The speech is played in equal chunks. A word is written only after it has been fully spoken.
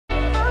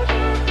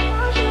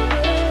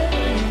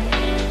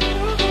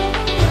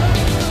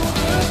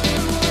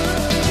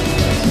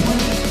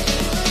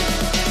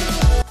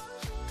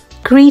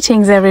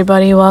Greetings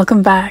everybody,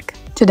 welcome back.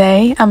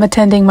 Today I'm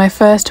attending my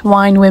first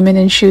Wine, Women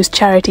and Shoes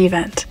charity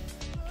event.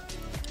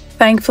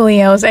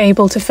 Thankfully I was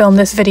able to film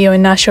this video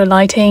in natural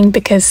lighting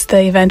because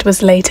the event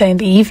was later in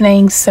the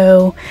evening,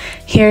 so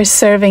here's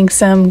serving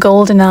some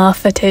golden hour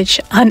footage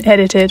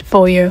unedited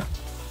for you.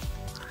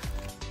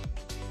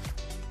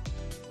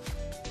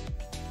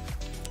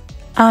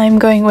 I'm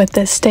going with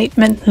this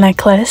statement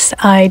necklace.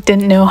 I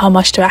didn't know how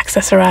much to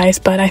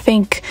accessorize, but I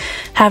think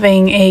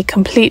having a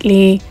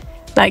completely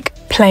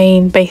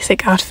plain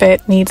basic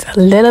outfit needs a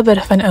little bit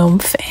of an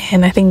oomph,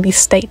 and I think the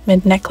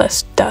statement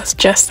necklace does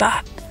just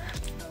that.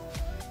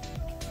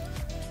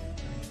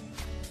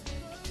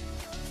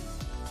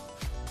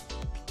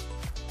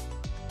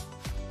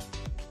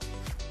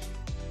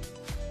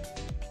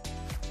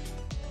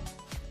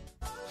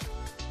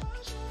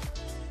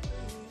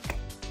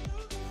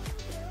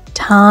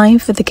 Time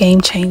for the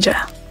game changer.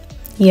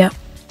 Yep,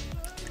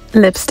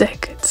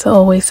 lipstick. It's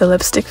always a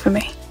lipstick for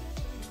me.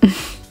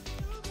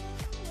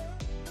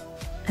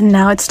 And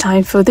now it's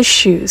time for the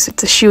shoes.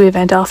 It's a shoe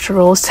event after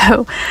all,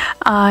 so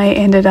I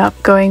ended up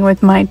going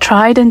with my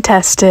tried and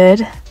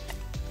tested,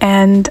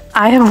 and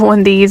I have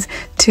worn these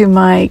to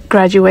my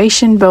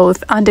graduation,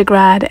 both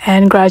undergrad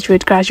and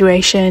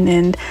graduation,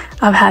 and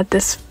I've had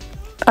this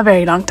a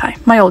very long time,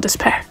 my oldest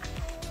pair.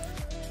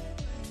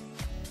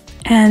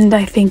 And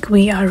I think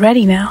we are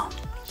ready now.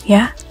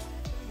 Yeah?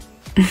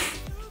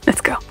 Let's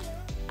go.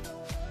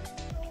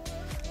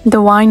 The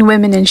Wine,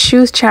 Women and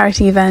Shoes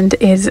charity event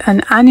is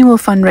an annual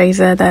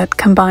fundraiser that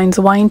combines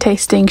wine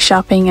tasting,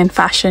 shopping and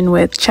fashion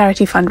with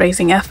charity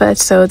fundraising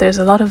efforts. So there's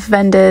a lot of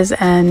vendors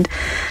and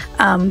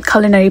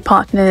culinary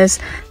partners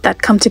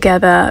that come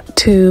together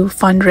to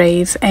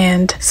fundraise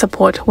and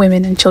support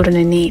women and children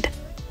in need.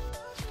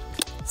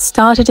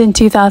 Started in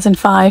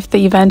 2005,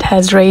 the event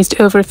has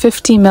raised over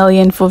 50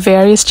 million for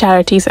various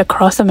charities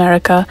across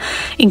America,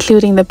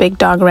 including the Big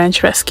Dog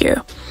Ranch Rescue.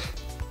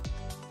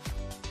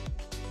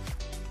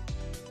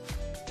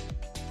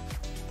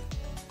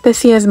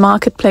 This year's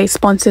marketplace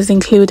sponsors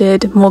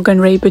included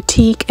Morgan Ray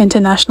Boutique,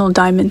 International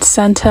Diamond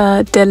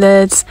Center,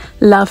 Dillard's,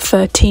 Love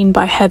 13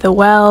 by Heather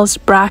Wells,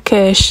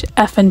 Brackish,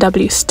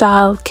 F&W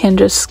Style,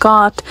 Kendra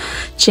Scott,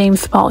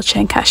 James Paul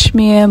Chen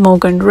Kashmir,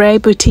 Morgan Ray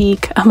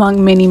Boutique,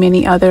 among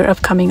many other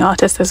upcoming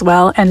artists as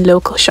well, and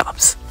local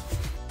shops.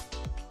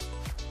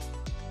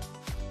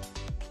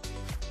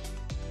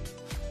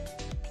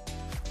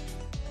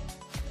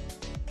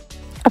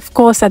 Of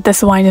course, at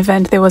this wine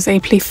event, there was a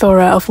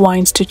plethora of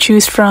wines to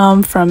choose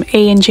from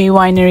A&J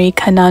Winery,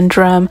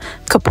 Conundrum,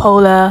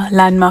 Coppola,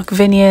 Landmark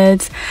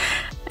Vineyards,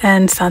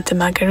 and Santa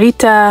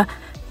Margherita.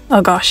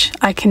 Oh gosh,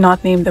 I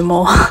cannot name them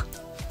all.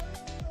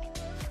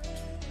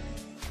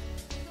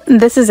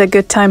 This is a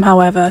good time,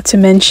 however, to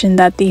mention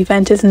that the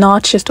event is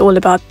not just all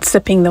about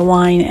sipping the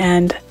wine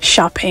and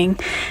shopping.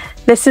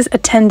 This is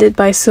attended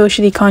by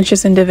socially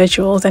conscious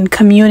individuals and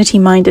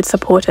community-minded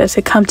supporters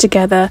who come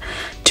together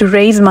to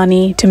raise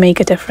money to make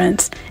a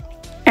difference.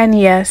 And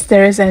yes,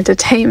 there is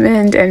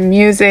entertainment and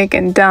music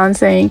and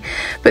dancing,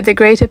 but the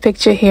greater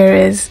picture here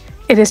is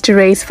it is to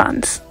raise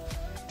funds.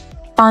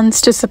 Funds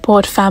to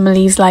support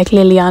families like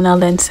Liliana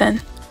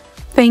Linson.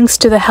 Thanks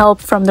to the help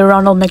from the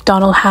Ronald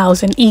McDonald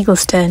House in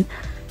Eagleston,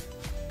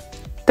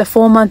 the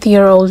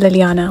 4-month-old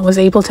Liliana was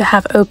able to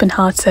have open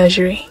heart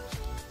surgery.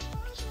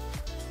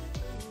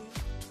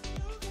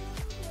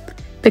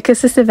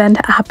 Because this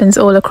event happens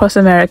all across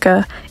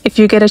America, if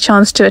you get a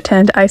chance to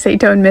attend, I say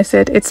don't miss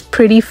it. It's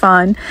pretty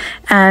fun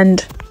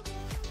and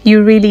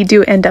you really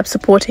do end up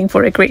supporting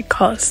for a great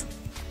cause.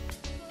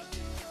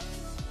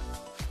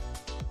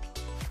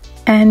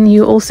 And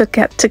you also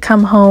get to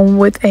come home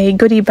with a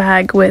goodie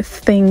bag with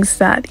things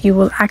that you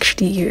will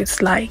actually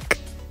use, like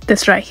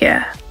this right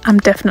here. I'm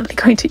definitely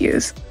going to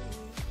use.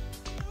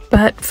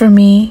 But for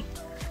me,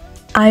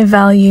 I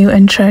value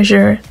and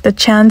treasure the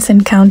chance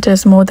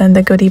encounters more than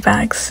the goodie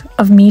bags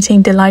of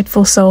meeting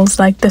delightful souls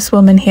like this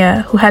woman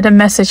here who had a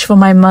message for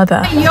my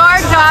mother. Your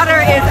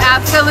daughter is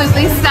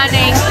absolutely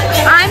stunning.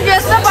 I'm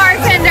just a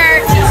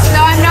bartender, so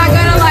I'm not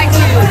gonna like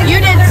you. You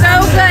did so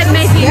good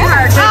making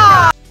her.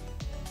 Oh.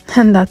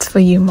 And that's for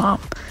you, Mom.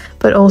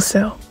 But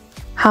also,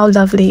 how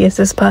lovely is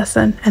this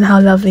person and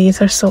how lovely is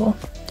her soul?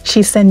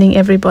 She's sending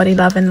everybody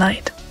love and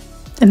light.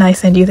 And I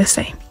send you the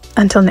same.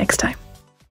 Until next time.